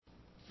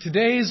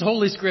Today's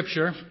Holy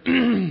Scripture,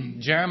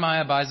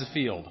 Jeremiah buys a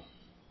field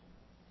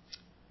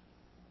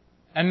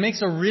and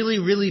makes a really,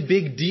 really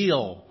big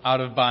deal out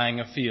of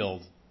buying a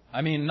field.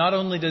 I mean, not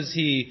only does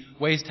he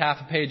waste half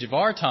a page of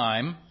our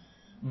time,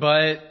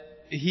 but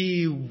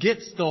he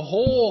gets the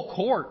whole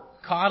court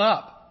caught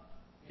up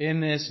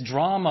in this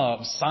drama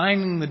of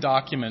signing the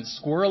document,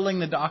 squirreling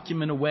the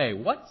document away.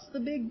 What's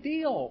the big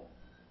deal?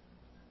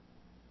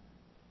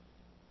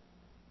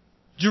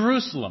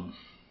 Jerusalem.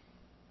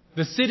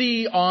 The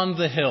city on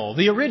the hill,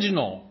 the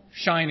original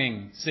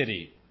shining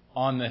city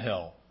on the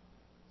hill,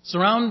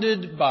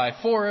 surrounded by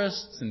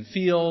forests and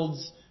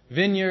fields,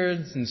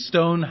 vineyards and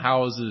stone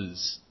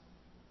houses.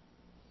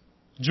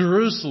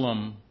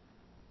 Jerusalem,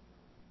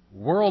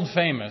 world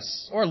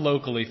famous, or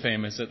locally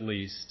famous at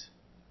least,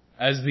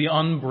 as the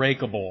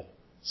unbreakable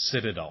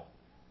citadel.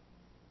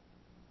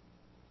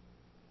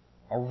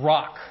 A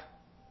rock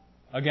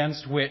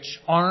against which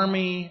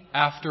army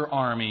after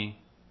army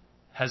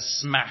has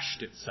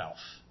smashed itself.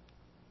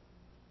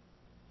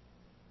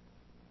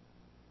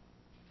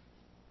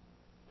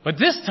 But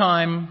this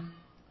time,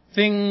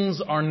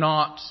 things are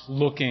not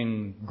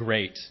looking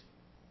great.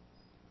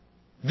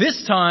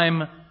 This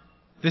time,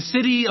 the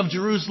city of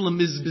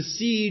Jerusalem is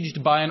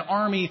besieged by an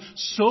army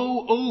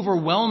so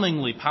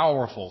overwhelmingly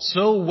powerful,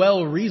 so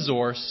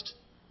well-resourced,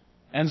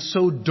 and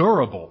so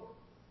durable,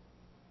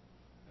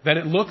 that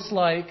it looks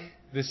like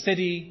the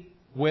city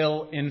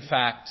will, in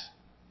fact,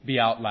 be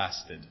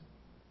outlasted.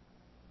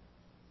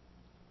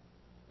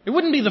 It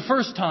wouldn't be the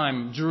first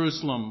time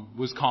Jerusalem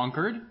was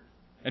conquered.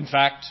 In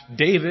fact,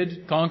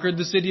 David conquered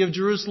the city of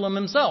Jerusalem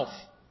himself.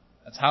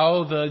 That's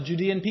how the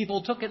Judean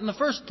people took it in the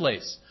first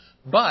place.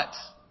 But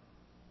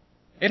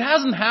it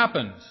hasn't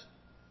happened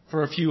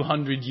for a few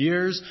hundred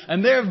years,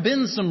 and there have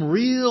been some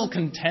real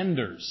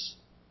contenders.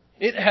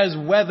 It has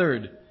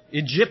weathered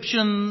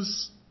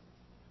Egyptians,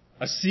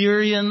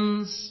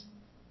 Assyrians.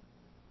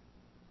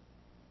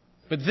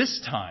 But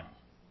this time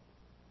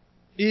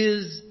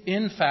is,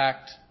 in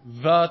fact,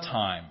 the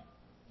time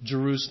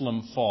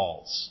Jerusalem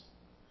falls.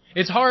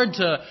 It's hard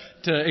to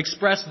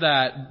express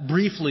that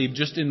briefly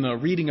just in the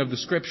reading of the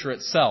Scripture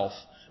itself,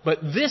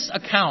 but this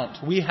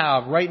account we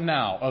have right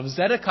now of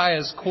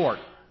Zedekiah's court,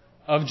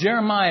 of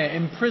Jeremiah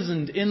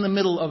imprisoned in the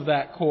middle of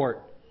that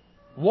court,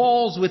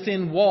 walls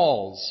within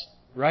walls,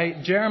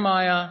 right?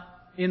 Jeremiah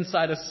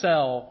inside a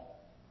cell,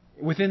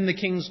 within the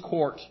king's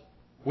court,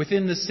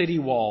 within the city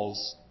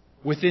walls,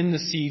 within the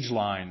siege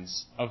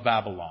lines of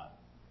Babylon.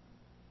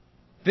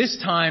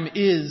 This time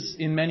is,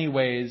 in many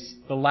ways,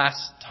 the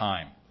last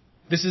time.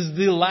 This is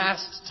the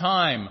last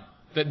time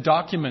that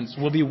documents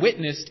will be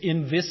witnessed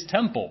in this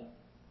temple,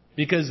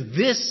 because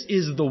this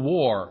is the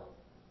war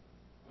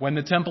when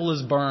the temple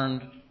is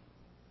burned,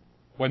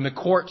 when the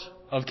court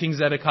of King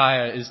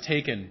Zedekiah is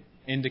taken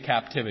into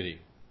captivity.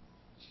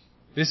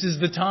 This is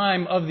the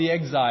time of the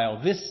exile.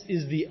 This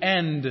is the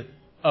end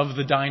of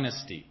the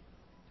dynasty.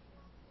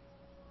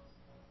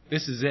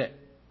 This is it.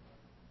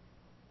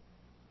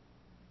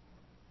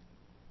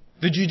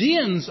 The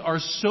Judeans are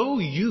so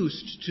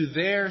used to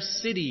their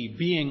city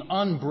being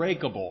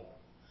unbreakable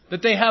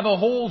that they have a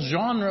whole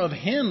genre of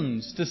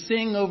hymns to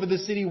sing over the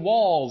city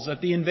walls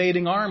at the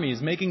invading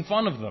armies, making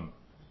fun of them.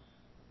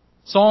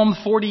 Psalm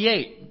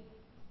 48.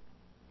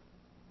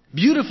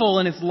 Beautiful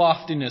in its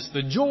loftiness,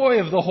 the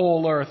joy of the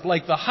whole earth,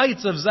 like the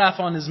heights of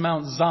Zaphon is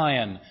Mount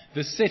Zion,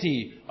 the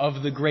city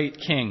of the great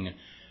king.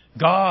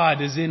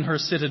 God is in her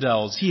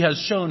citadels. He has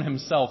shown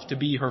himself to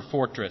be her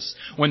fortress.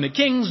 When the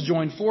kings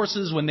joined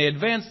forces, when they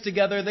advanced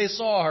together, they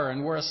saw her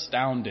and were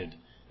astounded.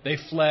 They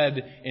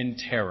fled in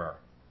terror.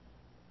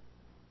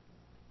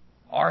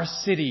 Our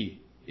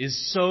city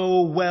is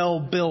so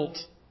well built.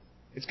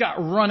 It's got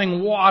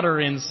running water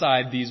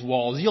inside these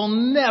walls. You'll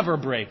never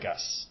break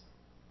us.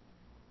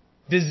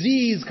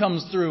 Disease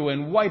comes through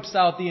and wipes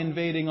out the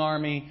invading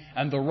army,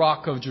 and the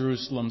rock of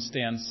Jerusalem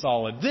stands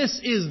solid.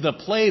 This is the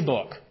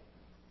playbook.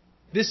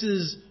 This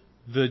is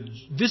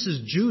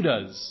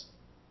Judah's,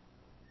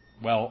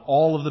 well,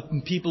 all of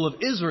the people of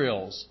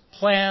Israel's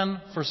plan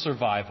for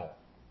survival.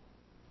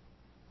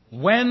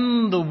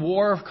 When the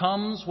war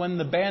comes, when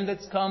the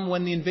bandits come,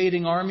 when the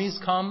invading armies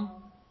come,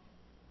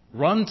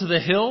 run to the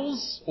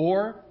hills,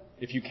 or,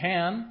 if you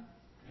can,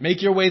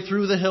 make your way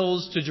through the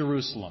hills to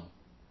Jerusalem,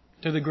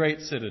 to the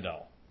great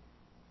citadel.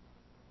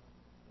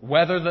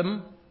 Weather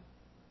them,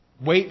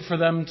 wait for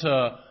them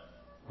to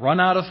run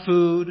out of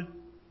food,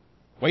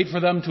 wait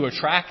for them to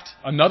attract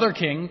another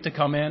king to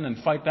come in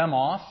and fight them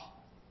off.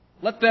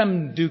 Let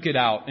them duke it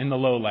out in the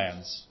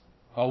lowlands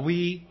while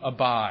we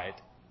abide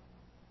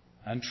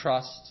and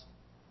trust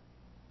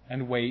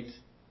and wait,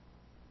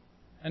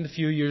 and a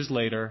few years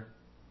later,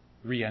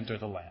 re-enter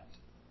the land.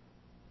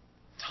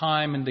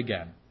 Time and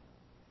again.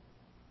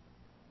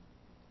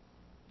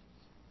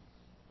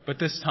 But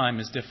this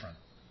time is different.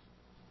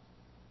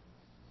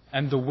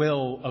 And the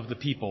will of the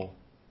people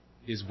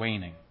is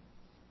waning.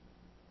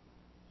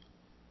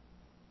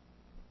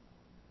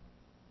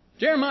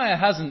 Jeremiah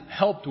hasn't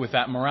helped with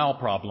that morale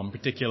problem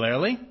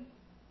particularly.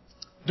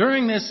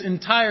 During this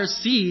entire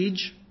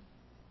siege,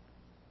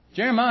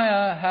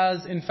 Jeremiah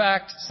has, in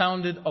fact,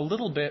 sounded a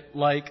little bit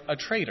like a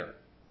traitor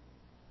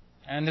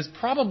and has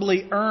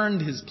probably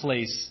earned his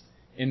place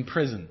in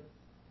prison.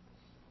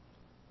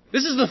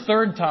 This is the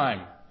third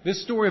time.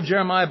 This story of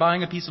Jeremiah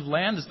buying a piece of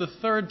land is the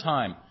third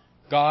time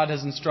God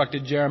has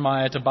instructed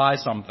Jeremiah to buy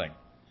something.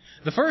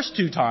 The first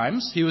two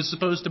times, he was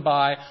supposed to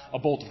buy a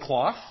bolt of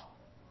cloth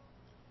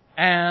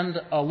and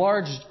a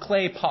large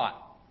clay pot.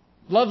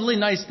 Lovely,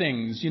 nice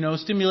things,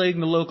 stimulating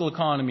the local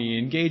economy,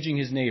 engaging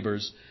his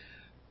neighbors.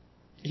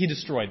 He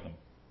destroyed them.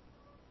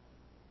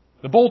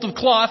 The bolt of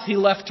cloth he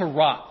left to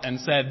rot and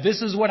said,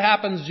 "This is what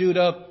happens,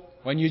 Judah,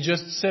 when you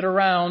just sit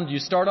around. You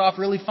start off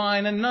really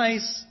fine and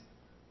nice,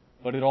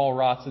 but it all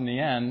rots in the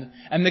end."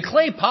 And the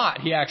clay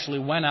pot, he actually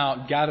went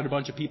out, gathered a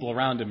bunch of people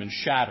around him and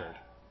shattered.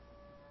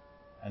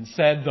 And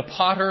said, "The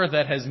potter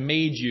that has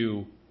made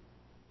you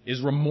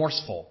is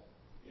remorseful,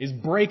 is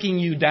breaking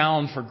you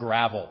down for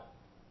gravel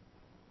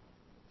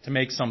to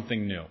make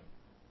something new."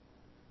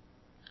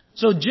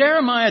 So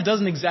Jeremiah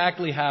doesn't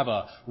exactly have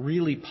a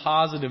really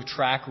positive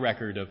track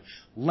record of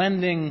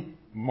lending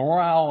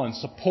morale and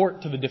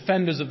support to the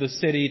defenders of the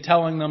city,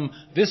 telling them,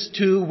 "This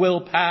too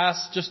will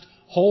pass, just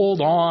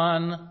hold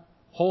on,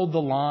 hold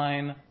the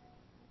line."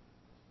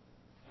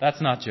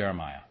 That's not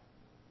Jeremiah.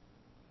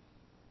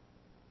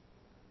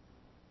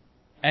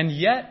 And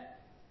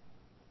yet,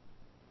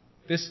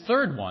 this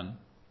third one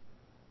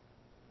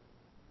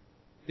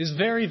is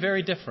very,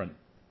 very different.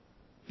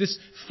 This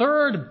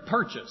third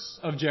purchase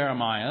of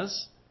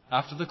Jeremiah's,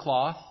 after the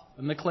cloth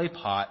and the clay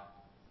pot,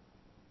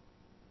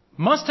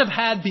 must have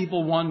had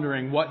people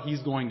wondering what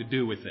he's going to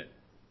do with it.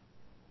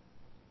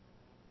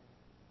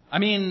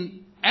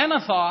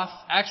 Anathoth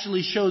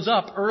actually shows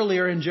up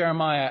earlier in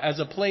Jeremiah as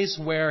a place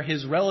where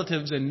his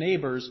relatives and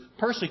neighbors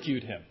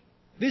persecute him.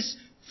 This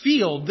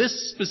field,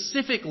 this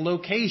specific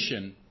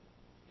location,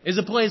 is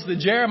a place that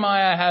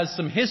Jeremiah has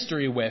some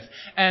history with.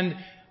 And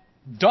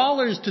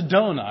dollars to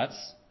donuts,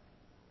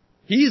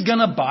 he's going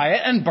to buy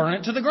it and burn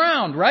it to the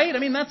ground, right?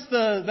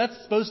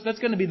 That's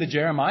going to be the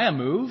Jeremiah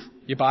move.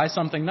 You buy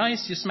something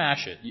nice, you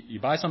smash it. You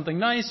buy something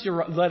nice, you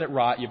let it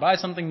rot. You buy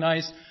something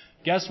nice.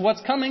 Guess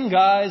what's coming,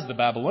 guys? The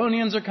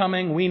Babylonians are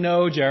coming. We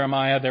know,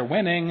 Jeremiah, they're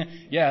winning.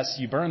 Yes,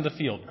 you burned the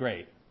field.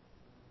 Great.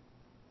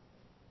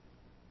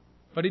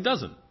 But he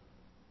doesn't.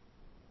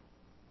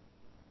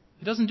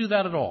 He doesn't do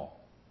that at all.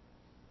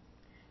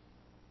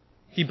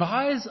 He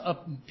buys a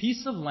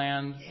piece of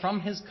land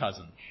from his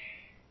cousin,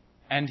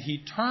 and he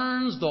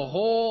turns the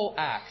whole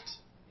act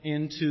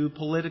into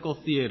political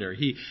theater.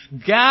 He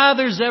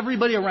gathers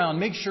everybody around,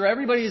 makes sure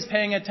everybody is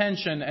paying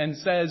attention, and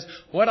says,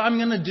 "What I'm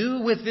going to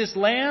do with this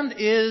land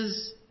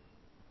is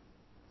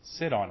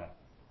sit on it.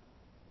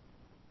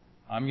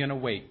 I'm going to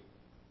wait.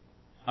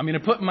 I'm going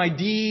to put my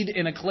deed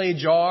in a clay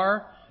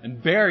jar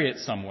and bury it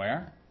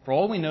somewhere. For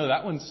all we know,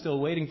 that one's still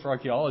waiting for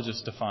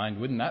archaeologists to find.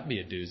 Wouldn't that be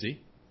a doozy?"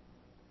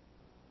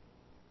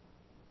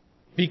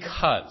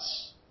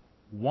 Because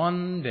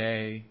one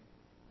day,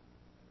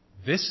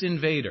 this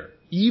invader,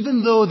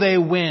 even though they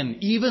win,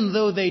 even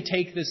though they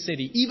take the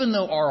city, even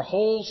though our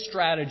whole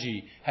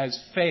strategy has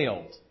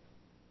failed,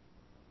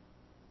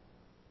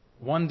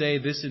 one day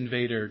this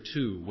invader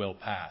too will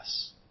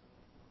pass.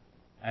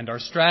 And our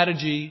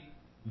strategy,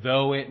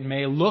 though it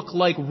may look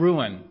like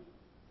ruin,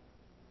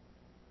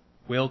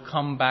 will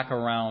come back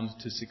around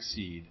to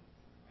succeed.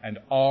 And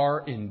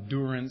our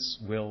endurance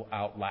will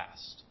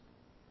outlast.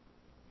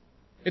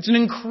 It's an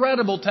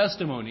incredible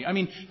testimony.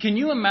 Can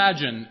you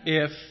imagine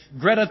if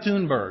Greta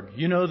Thunberg,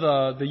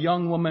 the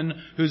young woman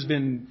who's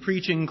been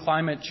preaching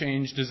climate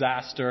change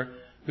disaster,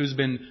 who's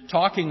been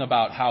talking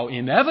about how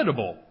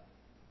inevitable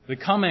the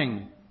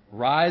coming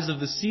rise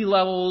of the sea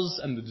levels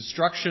and the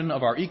destruction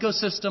of our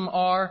ecosystem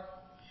are.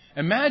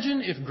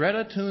 Imagine if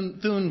Greta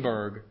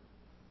Thunberg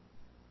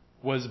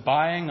was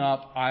buying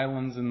up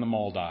islands in the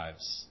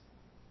Maldives.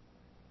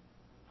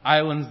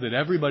 Islands that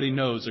everybody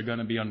knows are going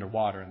to be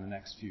underwater in the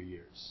next few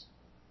years.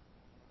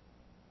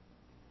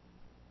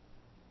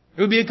 It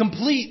would be a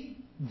complete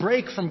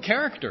break from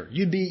character.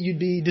 You'd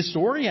be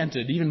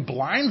disoriented, even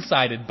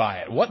blindsided by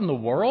it. What in the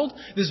world?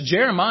 This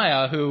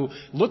Jeremiah, who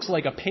looks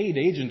like a paid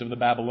agent of the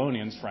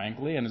Babylonians,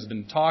 frankly, and has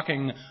been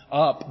talking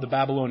up the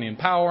Babylonian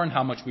power and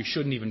how much we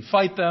shouldn't even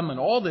fight them and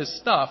all this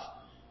stuff,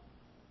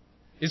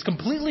 is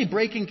completely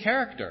breaking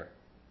character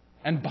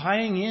and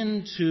buying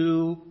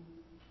into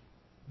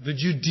the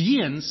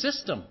Judean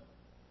system,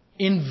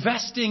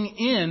 investing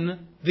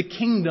in the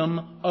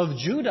kingdom of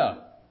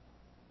Judah.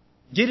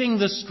 Getting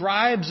the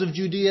scribes of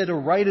Judea to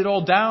write it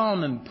all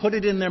down and put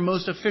it in their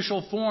most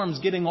official forms.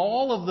 Getting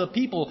all of the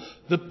people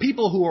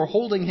who are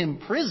holding him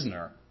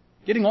prisoner,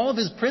 getting all of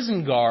his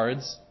prison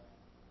guards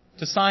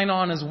to sign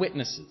on as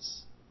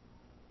witnesses.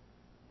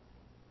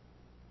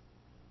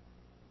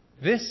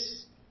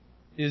 This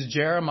is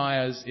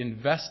Jeremiah's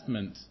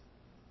investment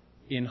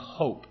in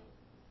hope.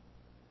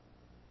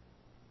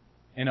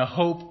 In a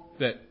hope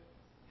that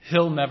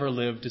he'll never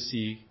live to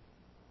see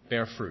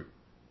bear fruit.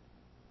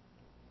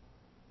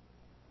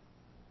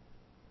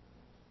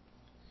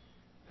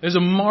 There's a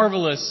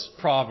marvelous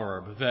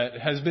proverb that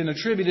has been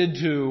attributed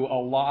to a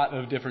lot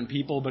of different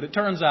people, but it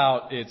turns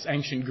out it's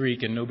ancient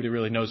Greek and nobody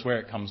really knows where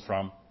it comes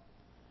from,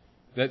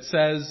 that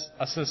says,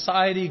 "A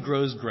society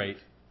grows great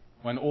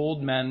when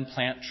old men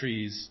plant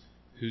trees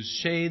whose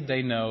shade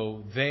they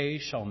know they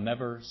shall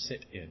never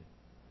sit in."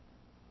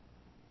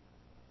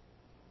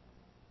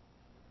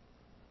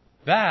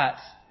 That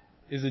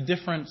is a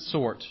different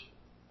sort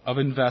of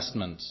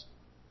investment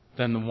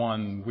than the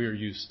one we're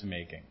used to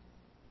making.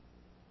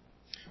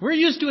 We're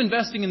used to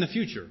investing in the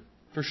future,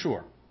 for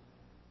sure.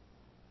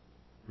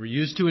 We're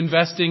used to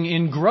investing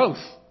in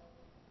growth,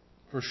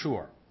 for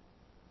sure.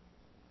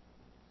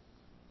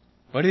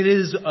 But it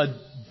is a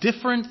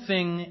different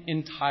thing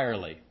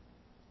entirely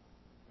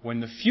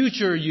when the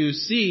future you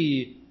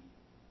see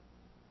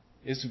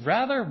is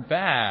rather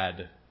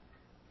bad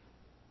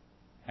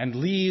and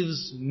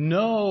leaves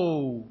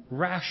no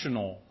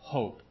rational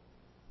hope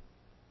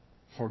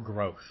for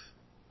growth.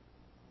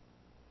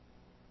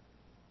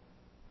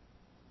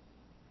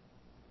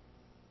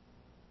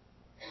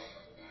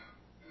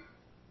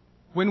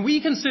 When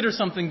we consider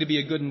something to be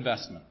a good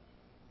investment,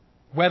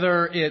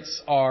 whether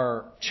it's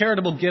our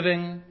charitable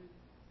giving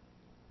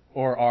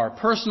or our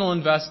personal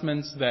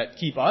investments that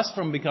keep us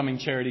from becoming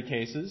charity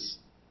cases,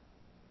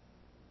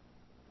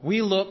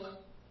 we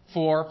look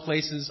for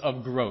places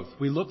of growth.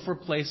 We look for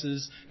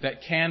places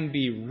that can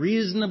be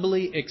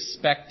reasonably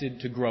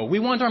expected to grow. We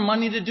want our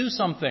money to do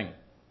something.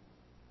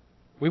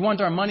 We want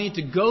our money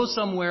to go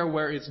somewhere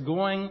where it's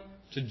going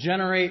to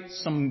generate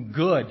some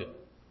good,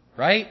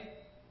 right?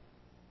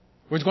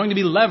 Where it's going to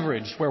be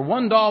leveraged, where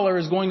 $1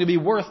 is going to be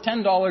worth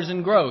 $10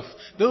 in growth.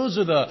 Those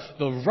are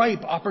the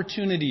ripe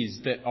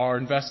opportunities that our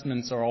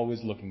investments are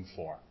always looking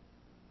for.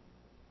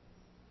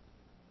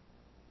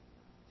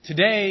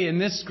 Today, in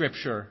this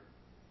scripture,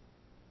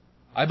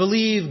 I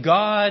believe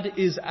God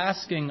is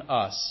asking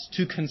us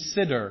to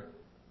consider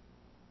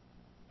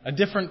a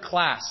different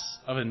class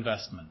of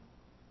investment.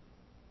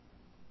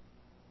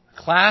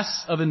 A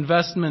class of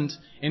investment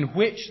in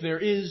which there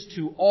is,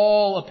 to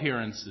all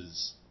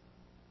appearances,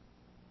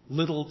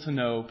 little to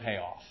no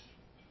payoff.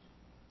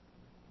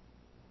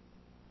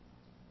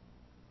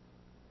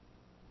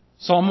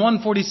 Psalm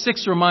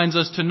 146 reminds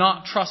us to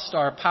not trust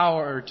our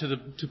power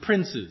to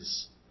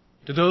princes,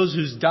 to those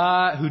who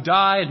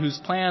die and whose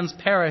plans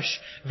perish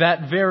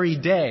that very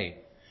day,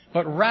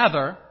 but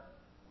rather,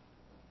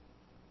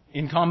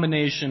 in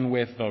combination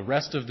with the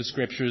rest of the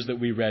scriptures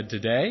that we read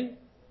today,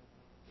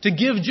 to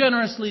give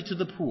generously to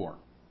the poor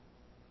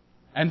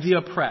and the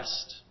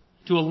oppressed,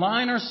 to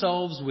align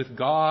ourselves with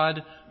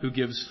God who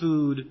gives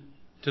food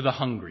to the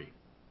hungry.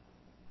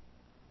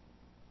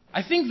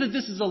 I think that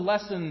this is a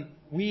lesson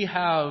we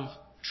have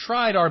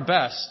tried our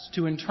best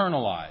to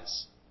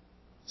internalize,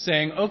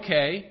 saying,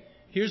 okay,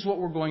 here's what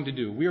we're going to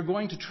do. We are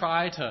going to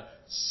try to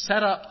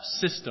set up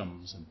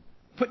systems and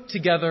put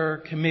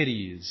together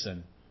committees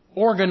and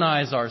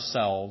organize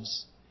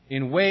ourselves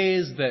in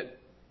ways that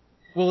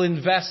will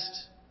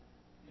invest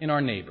in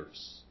our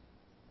neighbors,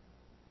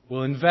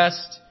 will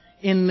invest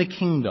in the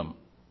kingdom.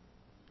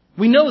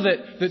 We know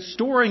that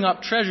storing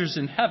up treasures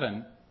in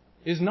heaven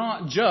is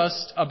not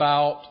just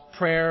about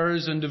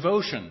prayers and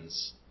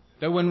devotions.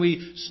 That when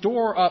we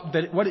store up,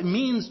 that what it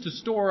means to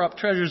store up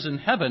treasures in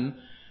heaven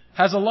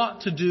has a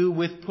lot to do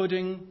with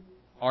putting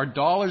our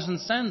dollars and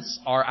cents,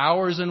 our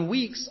hours and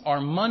weeks, our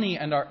money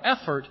and our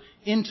effort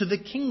into the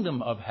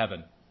kingdom of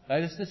heaven.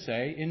 That is to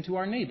say, into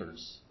our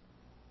neighbors.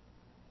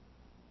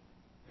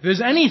 If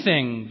there's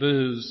anything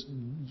the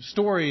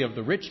story of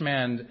the rich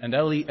man and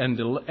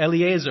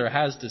Eliezer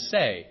has to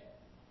say,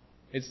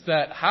 it's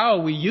that how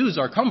we use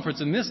our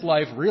comforts in this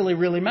life really,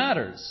 really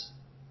matters.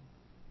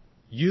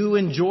 You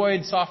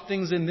enjoyed soft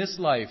things in this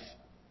life,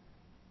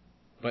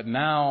 but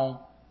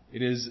now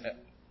it is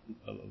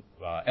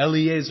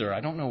Eliezer.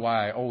 I don't know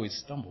why I always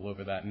stumble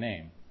over that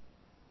name.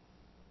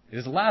 It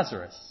is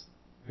Lazarus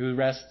who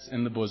rests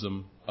in the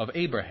bosom of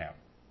Abraham.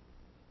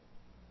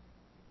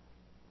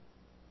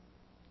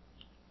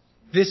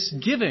 This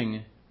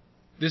giving,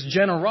 this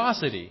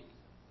generosity,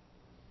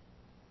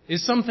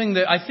 is something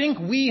that I think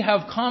we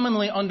have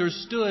commonly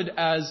understood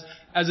as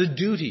a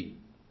duty,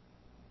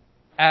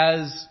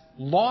 as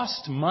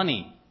lost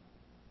money,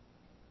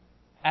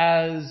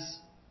 as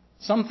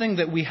something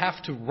that we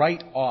have to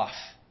write off,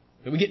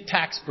 that we get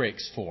tax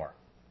breaks for,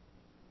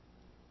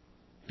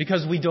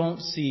 because we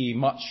don't see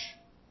much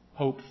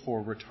hope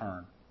for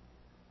return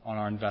on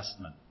our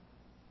investment.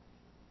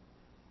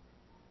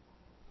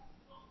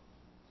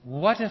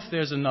 What if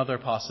there's another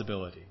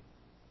possibility?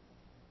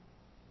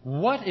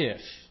 What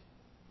if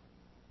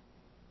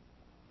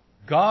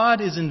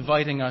God is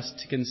inviting us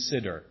to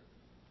consider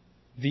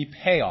the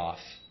payoff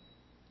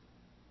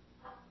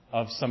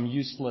of some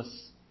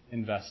useless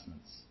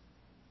investments?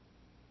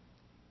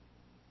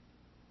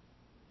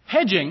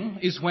 Hedging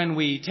is when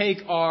we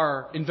take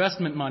our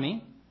investment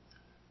money,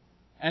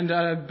 and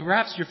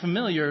perhaps you're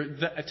familiar,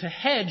 to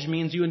hedge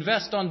means you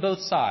invest on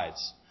both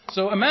sides.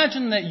 So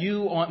imagine that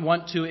you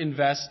want to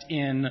invest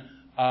in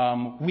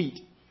wheat.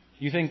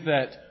 You think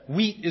that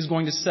wheat is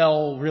going to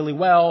sell really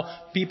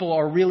well. People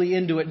are really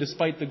into it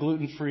despite the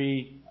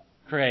gluten-free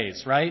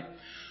craze, right?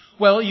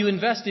 Well, you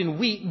invest in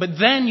wheat, but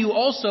then you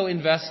also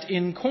invest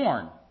in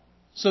corn.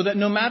 So that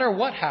no matter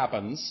what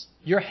happens,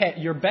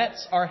 your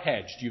bets are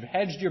hedged. You've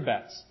hedged your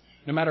bets.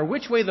 No matter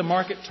which way the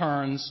market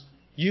turns,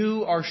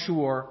 you are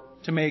sure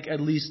to make at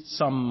least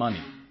some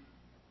money.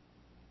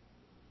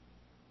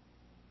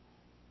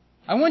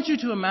 I want you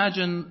to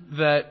imagine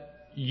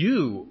that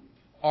you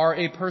are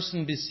a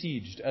person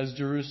besieged as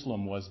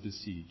Jerusalem was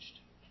besieged.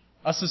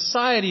 A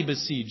society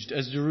besieged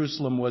as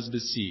Jerusalem was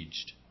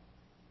besieged.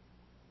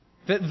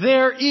 That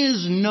there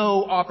is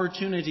no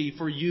opportunity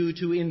for you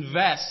to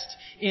invest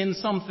in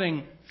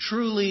something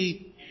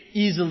truly,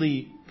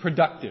 easily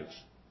productive.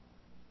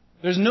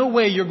 There's no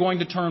way you're going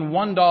to turn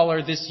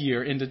 $1 this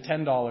year into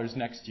 $10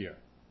 next year.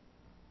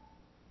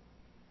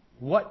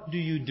 What do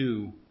you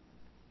do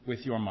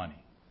with your money?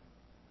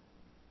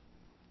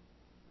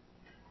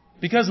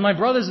 Because, my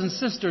brothers and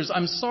sisters,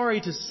 I'm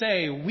sorry to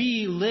say,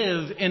 we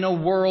live in a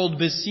world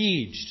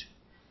besieged.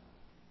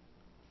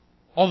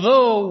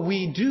 Although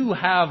we do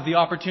have the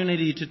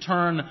opportunity to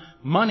turn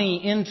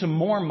money into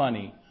more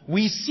money,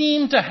 we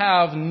seem to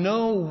have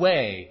no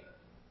way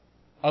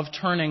of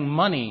turning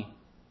money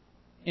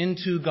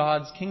into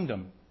God's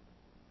kingdom.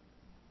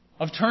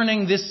 Of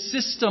turning this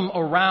system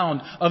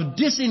around, of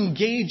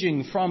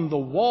disengaging from the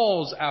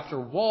walls after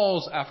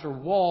walls after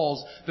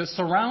walls that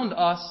surround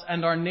us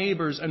and our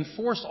neighbors and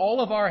force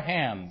all of our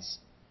hands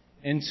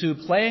into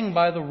playing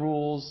by the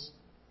rules,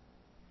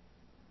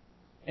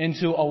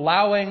 into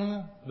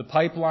allowing the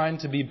pipeline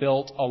to be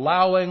built,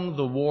 allowing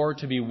the war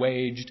to be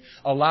waged,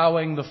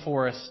 allowing the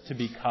forests to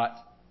be cut,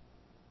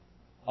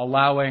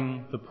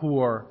 allowing the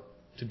poor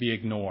to be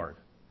ignored.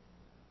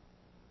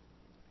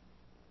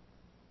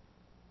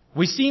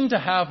 We seem to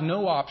have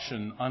no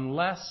option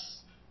unless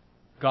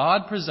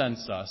God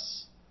presents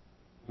us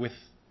with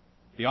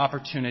the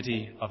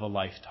opportunity of a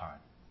lifetime.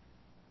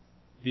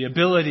 The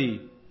ability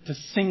to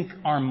sink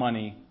our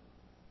money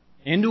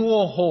into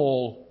a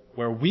hole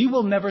where we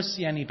will never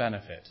see any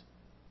benefit.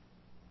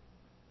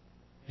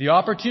 The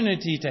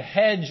opportunity to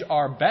hedge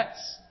our bets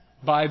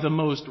by the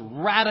most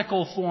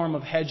radical form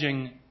of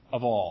hedging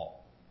of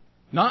all.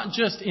 Not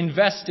just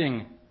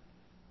investing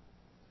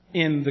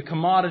in the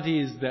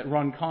commodities that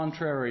run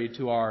contrary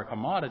to our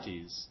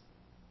commodities,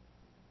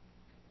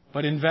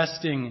 but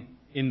investing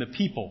in the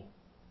people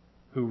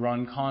who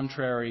run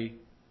contrary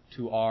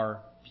to our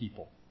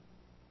people.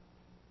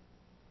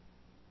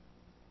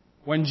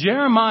 When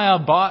Jeremiah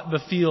bought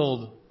the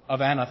field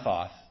of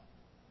Anathoth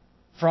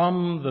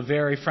from the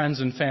very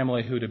friends and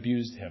family who'd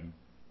abused him,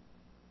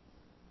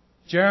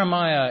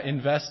 Jeremiah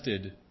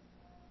invested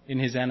in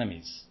his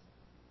enemies.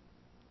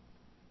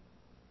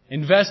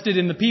 Invested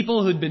in the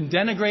people who'd been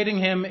denigrating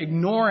him,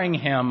 ignoring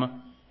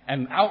him,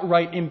 and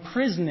outright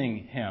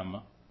imprisoning him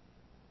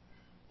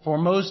for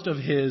most of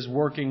his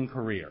working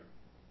career.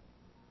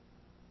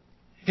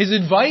 His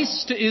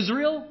advice to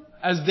Israel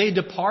as they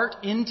depart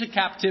into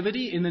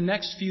captivity in the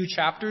next few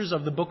chapters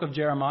of the book of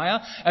Jeremiah,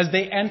 as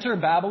they enter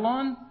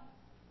Babylon,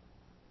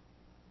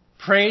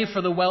 pray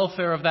for the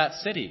welfare of that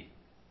city.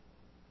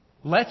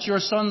 Let your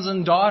sons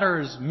and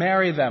daughters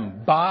marry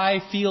them. Buy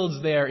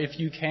fields there if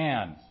you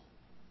can.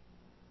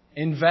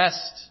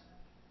 Invest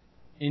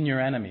in your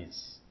enemies.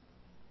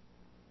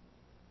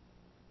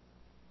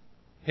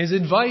 His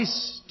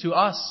advice to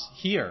us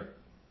here,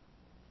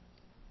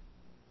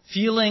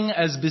 feeling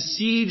as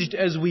besieged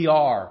as we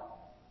are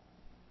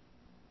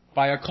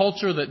by a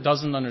culture that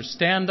doesn't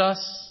understand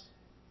us,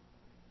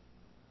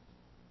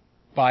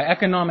 by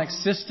economic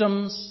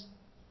systems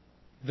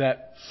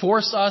that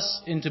force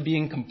us into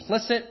being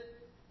complicit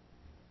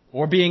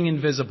or being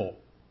invisible,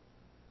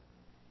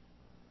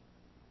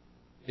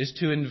 is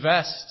to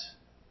invest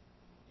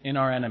in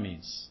our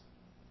enemies.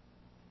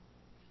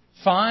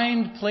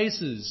 Find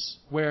places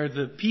where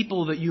the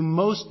people that you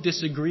most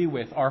disagree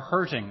with are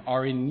hurting,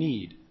 are in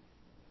need.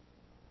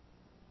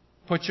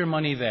 Put your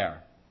money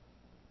there.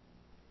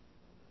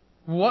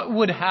 What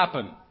would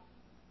happen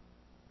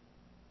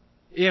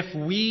if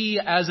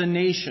we as a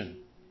nation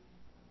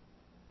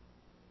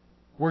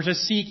were to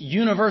seek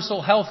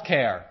universal health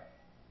care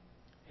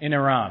in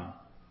Iran?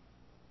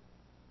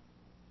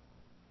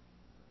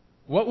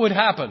 What would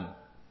happen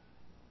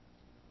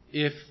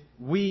if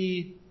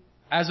we,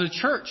 as a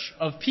church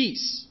of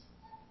peace,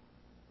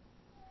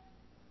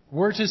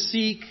 were to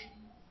seek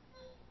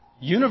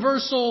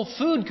universal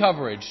food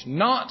coverage,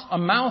 not a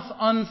mouth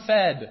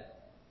unfed,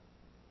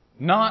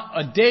 not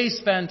a day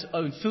spent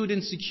on food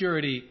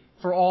insecurity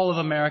for all of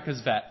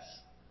America's vets,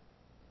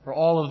 for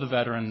all of the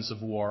veterans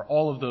of war,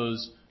 all of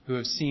those who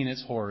have seen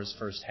its horrors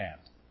firsthand?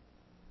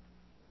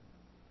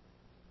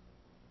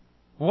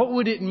 What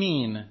would it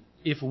mean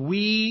if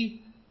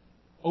we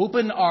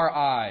open our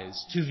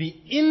eyes to the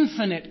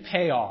infinite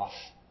payoff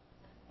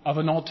of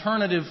an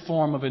alternative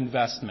form of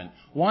investment,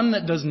 one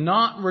that does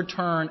not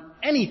return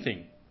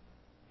anything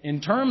in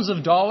terms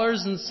of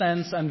dollars and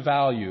cents and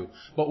value,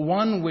 but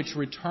one which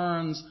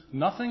returns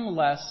nothing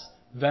less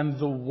than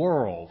the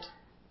world?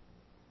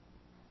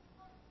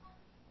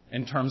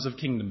 in terms of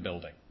kingdom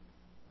building,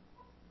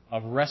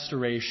 of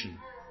restoration.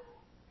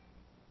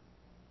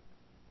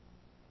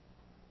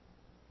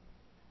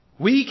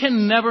 We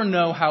can never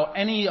know how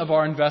any of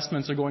our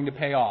investments are going to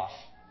pay off.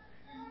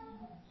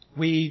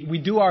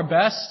 We do our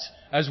best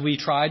as we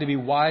try to be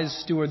wise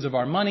stewards of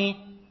our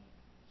money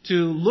to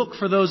look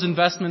for those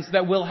investments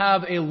that will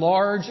have a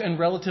large and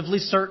relatively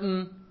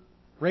certain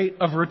rate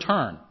of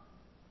return.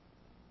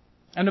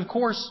 And of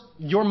course,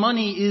 your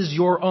money is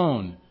your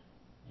own.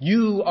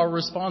 You are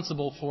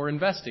responsible for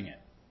investing it.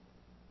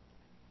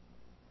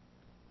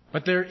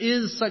 But there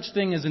is such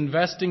thing as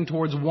investing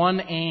towards one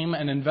aim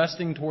and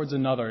investing towards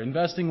another,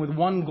 investing with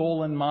one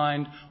goal in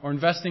mind or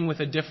investing with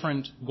a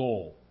different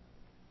goal.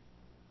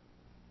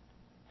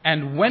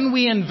 And when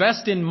we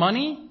invest in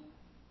money,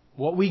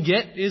 what we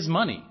get is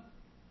money.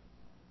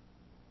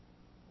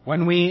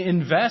 When we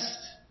invest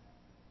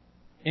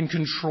in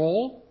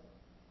control,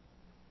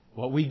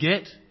 what we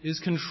get is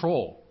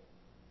control.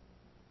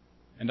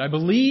 And I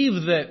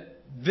believe that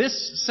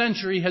this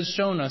century has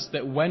shown us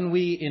that when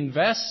we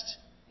invest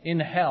in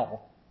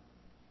hell,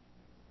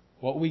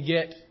 what we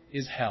get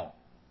is hell.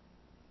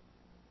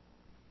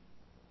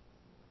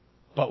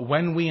 But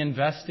when we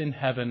invest in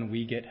heaven,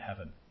 we get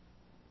heaven.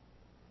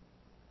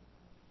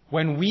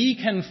 When we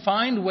can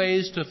find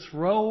ways to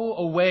throw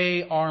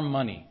away our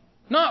money,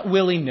 not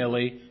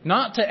willy-nilly,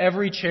 not to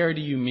every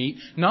charity you meet,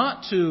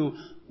 not to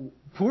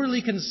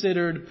poorly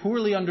considered,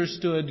 poorly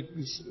understood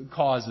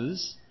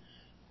causes,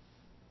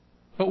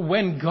 but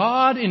when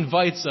God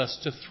invites us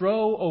to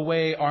throw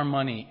away our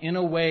money in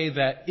a way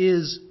that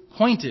is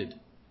pointed,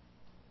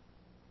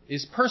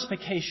 is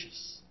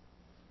perspicacious,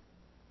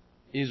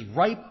 is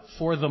ripe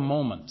for the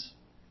moment,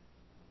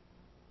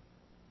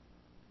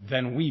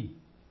 then we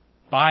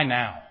buy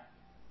now.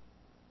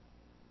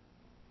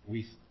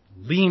 We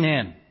lean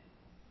in.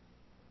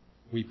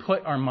 We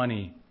put our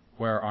money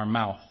where our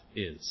mouth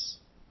is.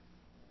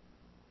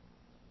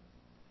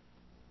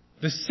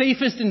 The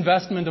safest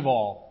investment of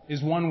all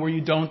is one where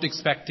you don't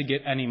expect to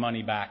get any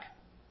money back.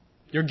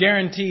 You're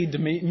guaranteed to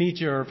meet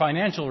your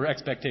financial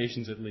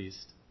expectations at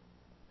least.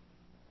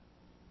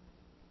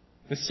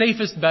 The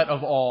safest bet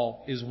of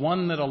all is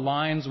one that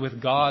aligns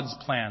with God's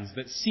plans,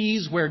 that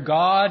sees where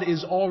God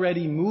is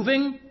already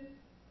moving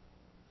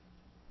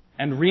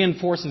and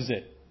reinforces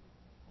it,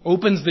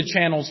 opens the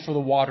channels for the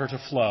water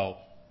to flow,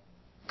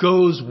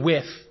 goes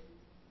with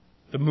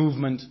the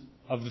movement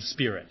of the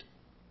Spirit.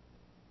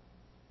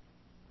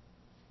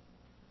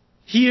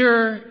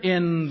 Here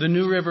in the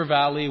New River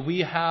Valley, we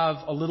have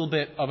a little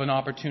bit of an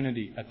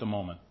opportunity at the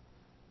moment.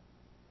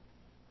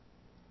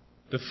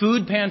 The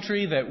food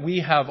pantry that we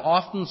have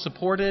often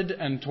supported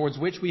and towards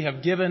which we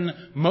have given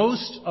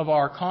most of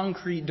our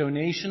concrete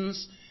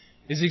donations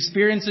is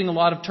experiencing a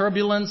lot of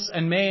turbulence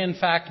and may in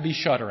fact be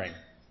shuttering.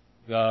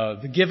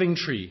 The Giving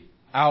Tree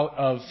out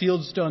of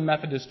Fieldstone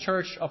Methodist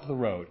Church up the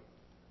road.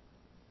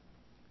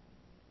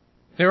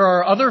 There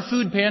are other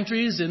food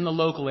pantries in the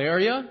local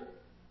area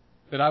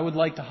that I would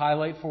like to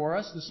highlight for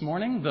us this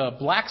morning. The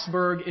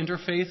Blacksburg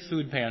Interfaith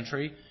Food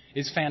Pantry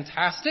is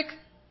fantastic,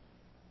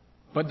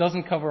 but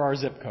doesn't cover our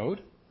zip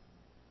code.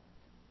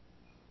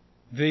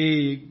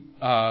 The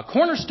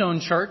Cornerstone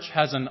Church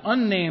has an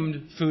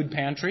unnamed food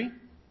pantry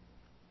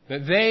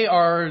that they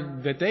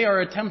are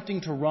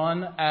attempting to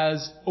run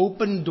as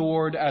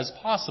open-doored as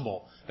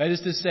possible. That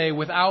is to say,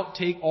 without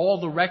all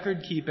the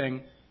record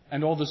keeping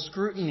and all the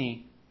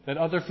scrutiny that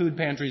other food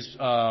pantries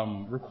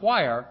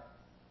require,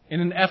 in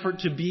an effort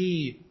to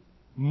be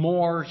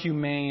more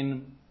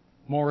humane,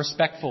 more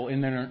respectful in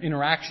their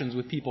interactions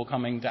with people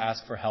coming to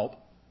ask for help.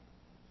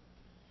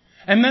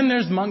 And then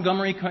there's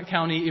Montgomery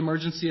County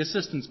Emergency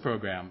Assistance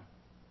Program,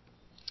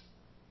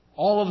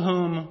 all of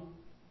whom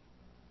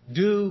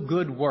do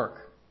good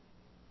work,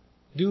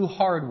 do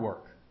hard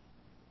work,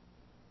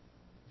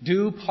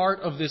 do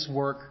part of this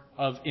work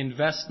of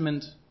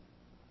investment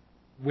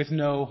with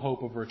no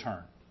hope of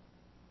return.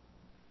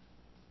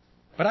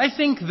 But I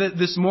think that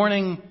this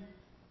morning,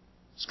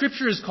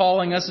 Scripture is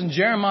calling us, and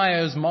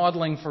Jeremiah is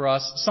modeling for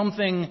us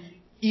something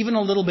even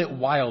a little bit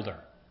wilder.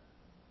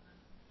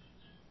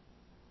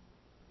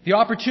 The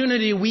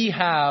opportunity we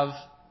have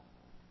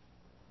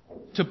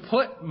to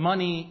put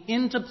money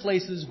into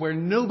places where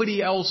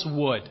nobody else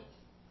would,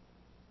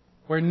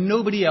 where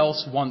nobody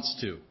else wants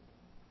to.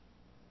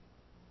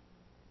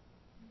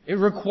 It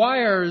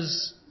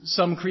requires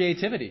some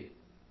creativity.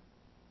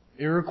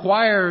 It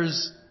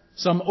requires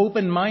some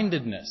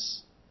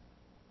open-mindedness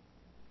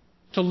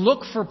to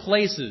look for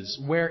places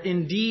where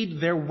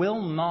indeed there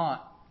will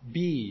not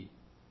be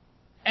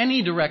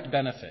any direct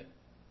benefit,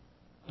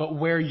 but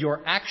where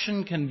your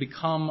action can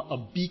become a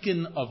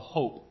beacon of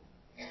hope.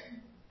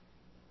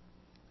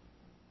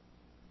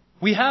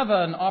 We have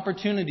an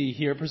opportunity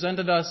here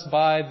presented us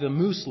by the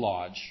Moose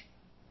Lodge,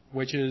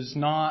 which is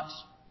not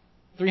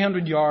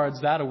 300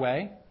 yards that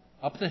away,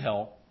 up the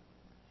hill.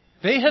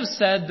 They have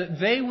said that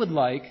they would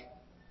like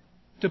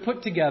to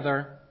put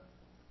together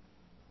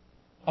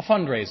a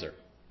fundraiser.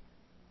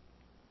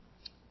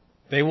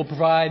 They will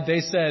provide, they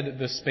said,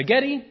 the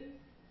spaghetti,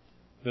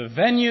 the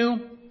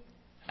venue,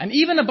 And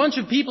even a bunch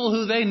of people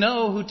who they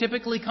know who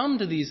typically come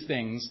to these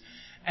things.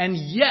 And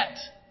yet,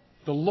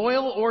 the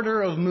Loyal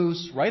Order of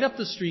Moose, right up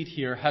the street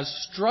here,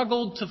 has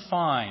struggled to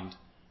find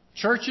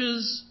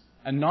churches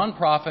and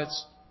nonprofits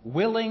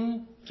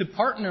willing to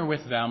partner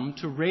with them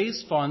to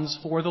raise funds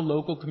for the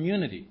local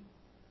community.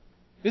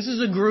 This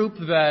is a group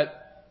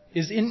that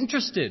is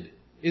interested,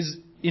 is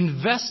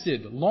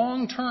invested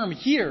long-term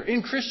here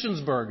in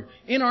Christiansburg,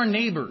 in our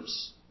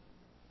neighbors.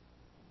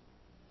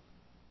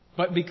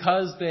 But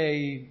because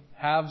they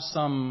have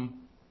some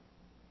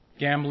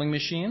gambling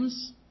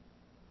machines,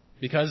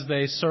 because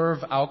they serve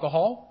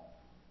alcohol,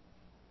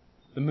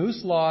 the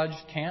Moose Lodge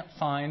can't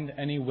find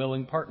any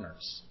willing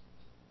partners.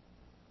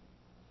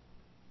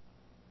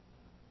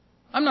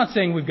 I'm not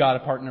saying we've got to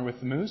partner with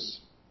the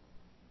Moose.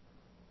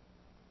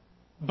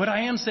 But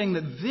I am saying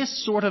that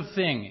this sort of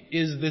thing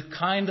is the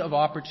kind of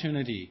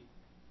opportunity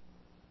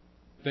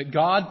that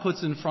God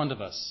puts in front of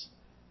us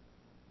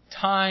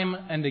time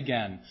and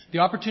again. The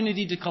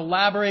opportunity to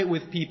collaborate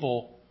with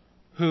people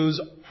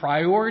whose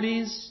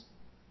priorities,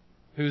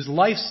 whose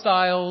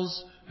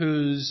lifestyles,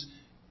 whose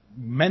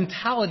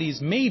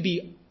mentalities may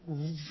be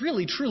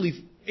really,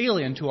 truly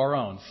alien to our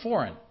own,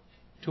 foreign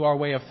to our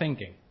way of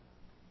thinking.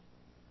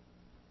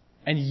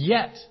 And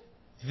yet,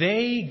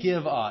 they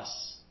give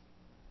us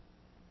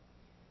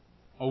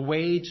a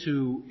way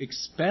to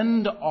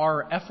expend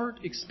our effort,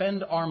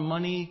 expend our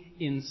money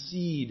in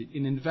seed,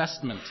 in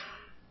investment,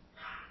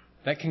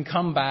 that can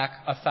come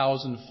back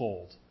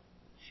 1,000-fold.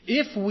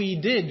 If we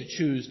did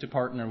choose to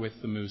partner with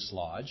the Moose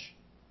Lodge,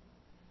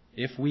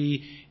 if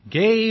we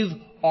gave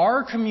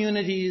our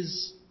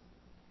community's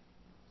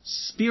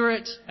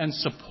spirit and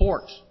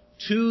support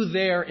to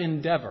their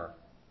endeavor,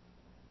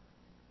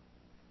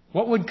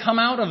 what would come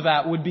out of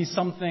that would be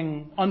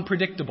something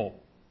unpredictable,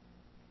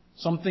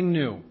 something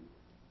new.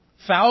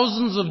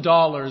 Thousands of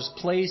dollars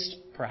placed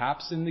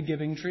perhaps in the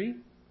Giving Tree,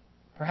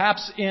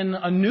 perhaps in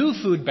a new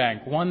food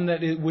bank, one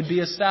that it would be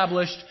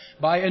established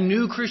by a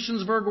new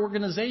Christiansburg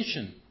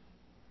organization.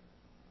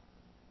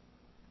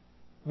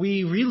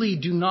 We really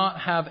do not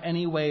have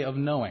any way of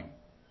knowing.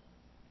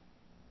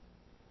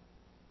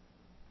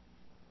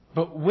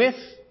 But with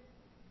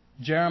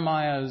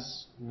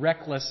Jeremiah's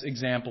reckless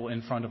example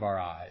in front of our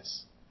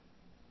eyes,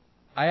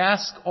 I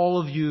ask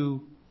all of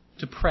you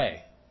to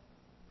pray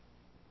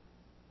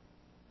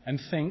and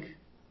think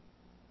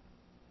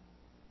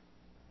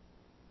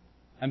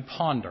and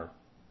ponder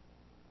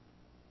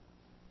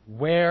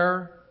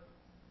where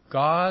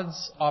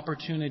God's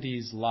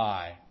opportunities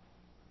lie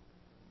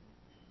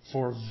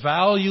for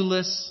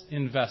valueless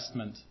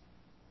investment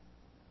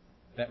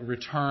that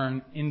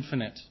return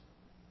infinite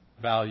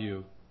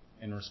value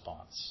in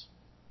response.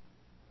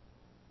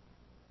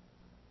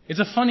 It's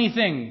a funny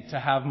thing to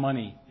have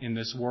money in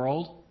this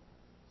world,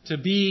 to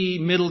be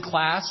middle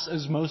class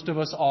as most of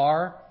us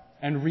are,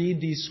 and read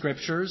these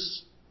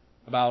scriptures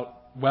about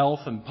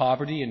wealth and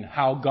poverty and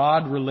how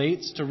God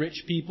relates to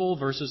rich people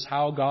versus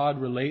how God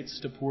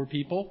relates to poor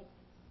people.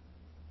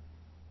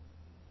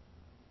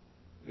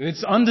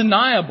 It's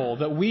undeniable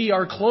that we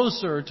are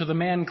closer to the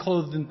man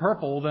clothed in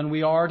purple than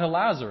we are to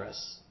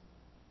Lazarus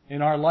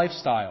in our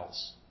lifestyles,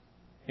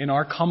 in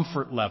our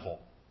comfort level.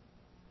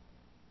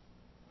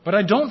 But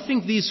I don't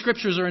think these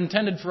scriptures are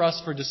intended for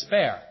us for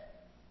despair.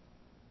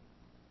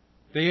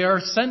 They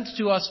are sent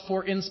to us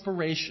for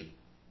inspiration.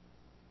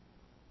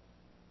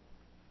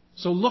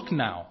 So look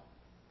now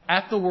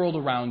at the world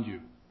around you.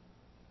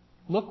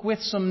 Look with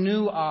some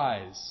new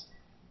eyes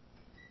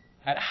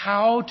at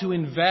how to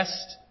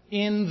invest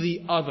in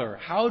the other,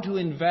 how to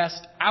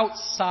invest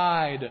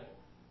outside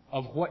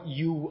of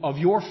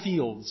your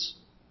fields,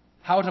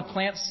 how to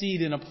plant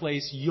seed in a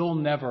place you'll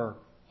never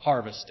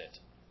harvest it.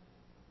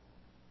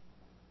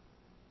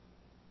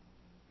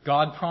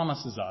 God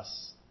promises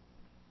us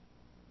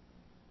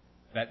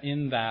that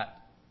in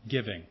that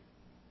giving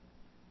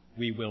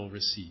we will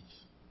receive.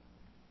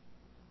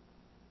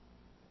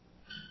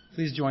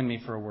 Please join me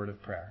for a word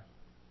of prayer.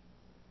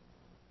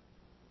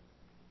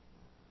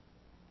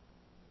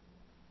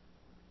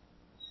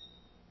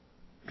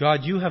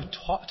 God, you have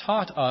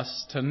taught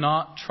us to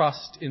not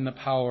trust in the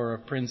power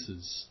of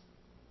princes,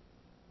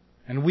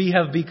 and we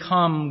have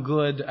become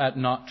good at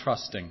not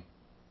trusting.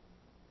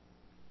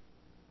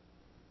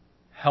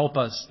 Help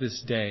us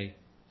this day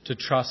to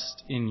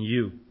trust in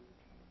you.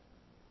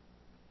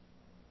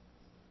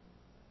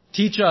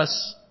 Teach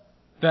us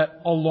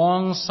that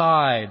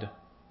alongside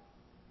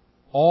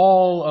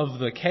all of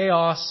the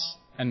chaos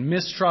and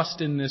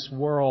mistrust in this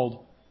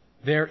world,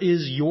 there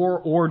is your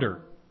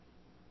order.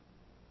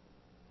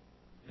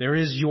 There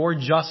is your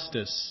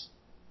justice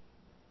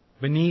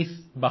beneath,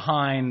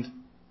 behind,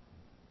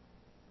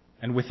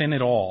 and within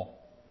it all,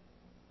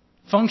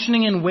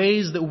 functioning in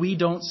ways that we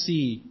don't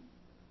see,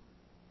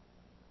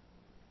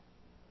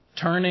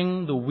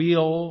 turning the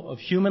wheel of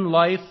human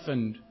life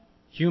and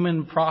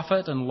human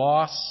profit and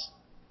loss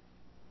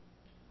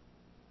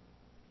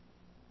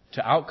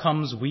to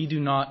outcomes we do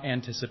not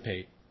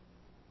anticipate.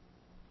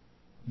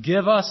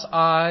 Give us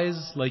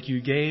eyes like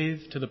you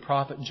gave to the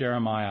prophet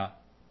Jeremiah,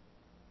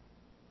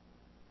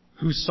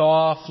 who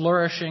saw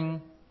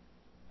flourishing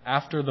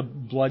after the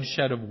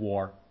bloodshed of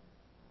war.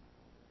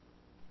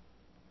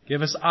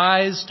 Give us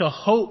eyes to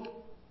hope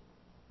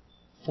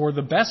for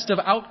the best of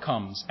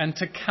outcomes and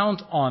to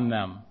count on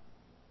them.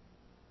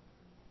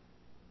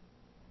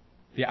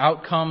 The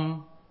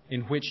outcome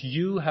in which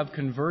you have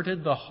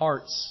converted the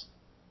hearts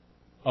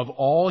of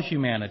all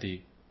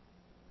humanity,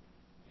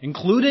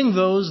 including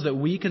those that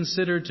we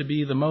consider to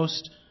be the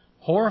most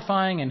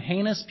horrifying and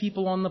heinous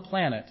people on the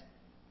planet.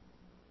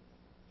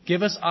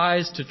 Give us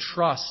eyes to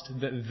trust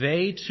that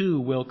they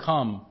too will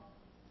come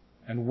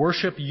and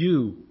worship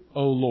you,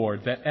 O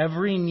Lord, that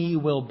every knee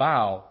will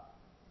bow,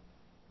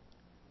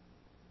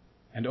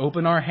 and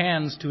open our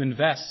hands to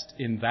invest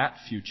in that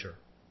future.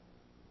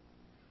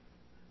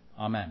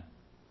 Amen.